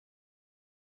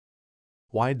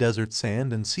Why desert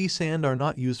sand and sea sand are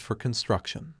not used for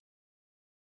construction.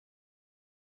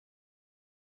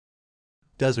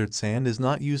 Desert sand is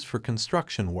not used for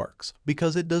construction works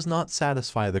because it does not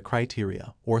satisfy the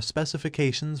criteria or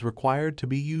specifications required to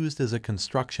be used as a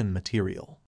construction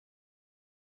material.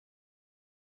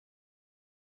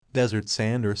 Desert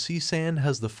sand or sea sand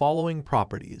has the following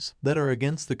properties that are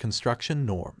against the construction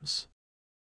norms.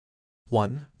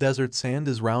 1. Desert sand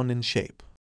is round in shape.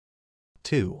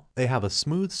 2. They have a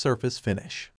smooth surface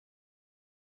finish.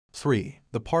 3.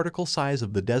 The particle size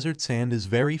of the desert sand is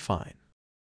very fine.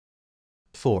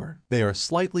 4. They are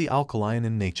slightly alkaline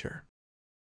in nature.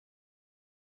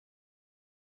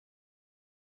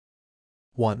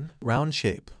 1. Round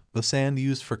shape. The sand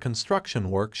used for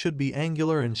construction work should be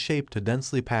angular in shape to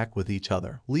densely pack with each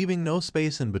other, leaving no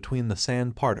space in between the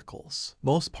sand particles.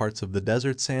 Most parts of the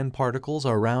desert sand particles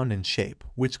are round in shape,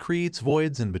 which creates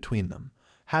voids in between them,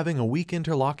 having a weak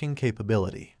interlocking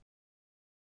capability.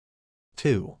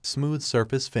 2. Smooth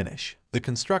surface finish. The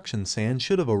construction sand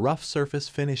should have a rough surface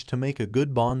finish to make a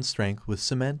good bond strength with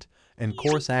cement and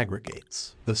coarse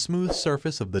aggregates. The smooth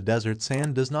surface of the desert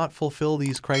sand does not fulfill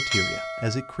these criteria,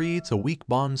 as it creates a weak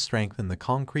bond strength in the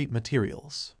concrete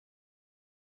materials.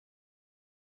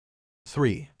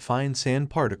 3. Fine sand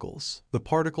particles. The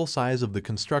particle size of the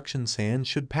construction sand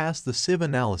should pass the sieve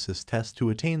analysis test to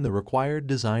attain the required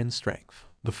design strength.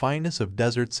 The fineness of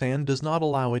desert sand does not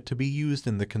allow it to be used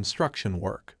in the construction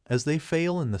work, as they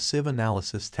fail in the sieve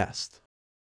analysis test.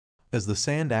 As the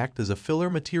sand acts as a filler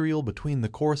material between the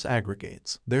coarse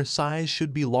aggregates, their size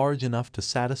should be large enough to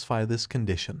satisfy this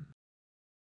condition.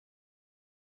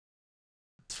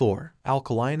 4.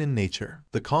 Alkaline in nature.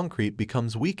 The concrete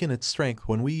becomes weak in its strength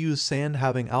when we use sand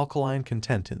having alkaline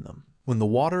content in them. When the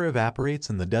water evaporates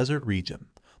in the desert region,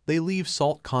 they leave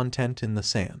salt content in the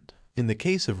sand. In the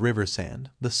case of river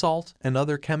sand, the salt and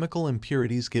other chemical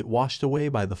impurities get washed away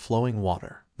by the flowing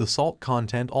water. The salt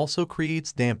content also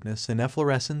creates dampness and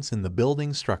efflorescence in the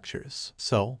building structures.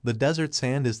 So, the desert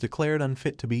sand is declared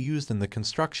unfit to be used in the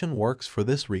construction works for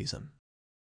this reason.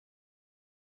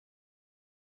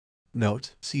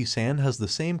 Note: sea sand has the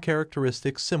same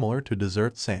characteristics similar to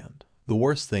desert sand. The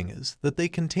worst thing is that they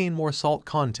contain more salt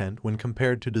content when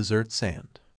compared to desert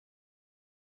sand.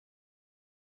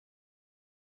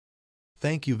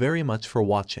 Thank you very much for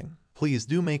watching. Please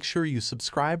do make sure you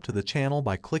subscribe to the channel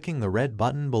by clicking the red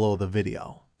button below the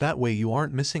video. That way you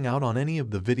aren't missing out on any of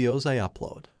the videos I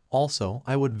upload. Also,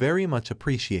 I would very much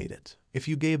appreciate it if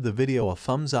you gave the video a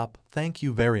thumbs up. Thank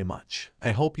you very much.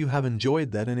 I hope you have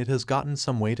enjoyed that and it has gotten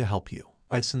some way to help you.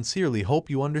 I sincerely hope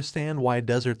you understand why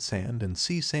desert sand and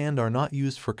sea sand are not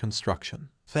used for construction.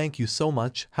 Thank you so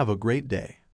much. Have a great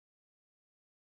day.